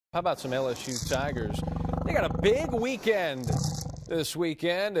How about some LSU Tigers? They got a big weekend this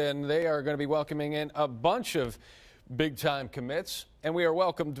weekend, and they are going to be welcoming in a bunch of big-time commits. And we are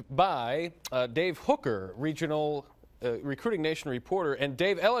welcomed by Dave Hooker, regional Recruiting Nation reporter. And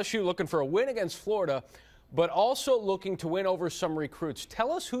Dave, LSU looking for a win against Florida, but also looking to win over some recruits.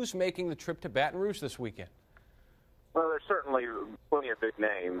 Tell us who's making the trip to Baton Rouge this weekend. Well, there's certainly plenty of big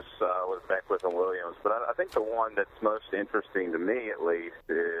names with Beckwith and Williams, but I think the one that's most interesting to me, at least,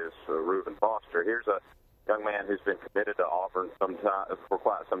 is Reuben Foster. Here's a young man who's been committed to Auburn for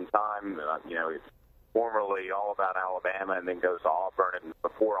quite some time. He's formerly all about Alabama and then goes to Auburn, and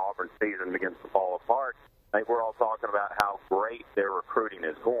before Auburn season begins to fall apart, I think we're all talking about how great their recruiting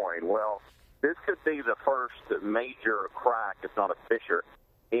is going. Well, this could be the first major crack, if not a fissure,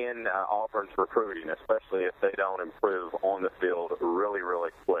 in Auburn's recruiting, especially if they don't improve on the field really, really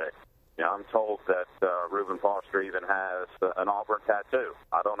quick. I'm told that Reuben Foster even has an Auburn tattoo.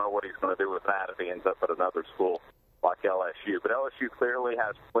 I don't know what he's going to do with that if he ends up at another school like LSU. But LSU clearly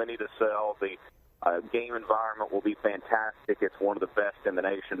has plenty to sell. The game environment will be fantastic. It's one of the best in the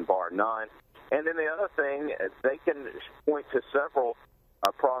nation, bar none. And then the other thing, they can point to several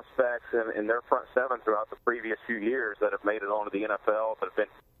prospects in their front seven throughout the previous few years that have made it onto the NFL, that have been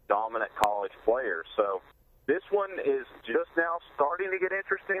dominant college players. So this one is just now starting to get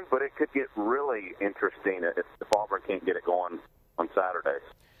interesting, but it could get really interesting if Auburn can't get it going on Saturdays.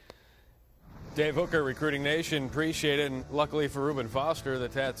 Dave Hooker, Recruiting Nation, appreciate it. And luckily for Reuben Foster, the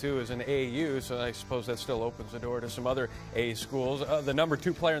tattoo is an AU, so I suppose that still opens the door to some other A schools. The number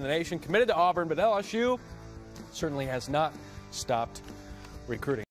 2 player in the nation, committed to Auburn, but LSU certainly has not stopped recruiting.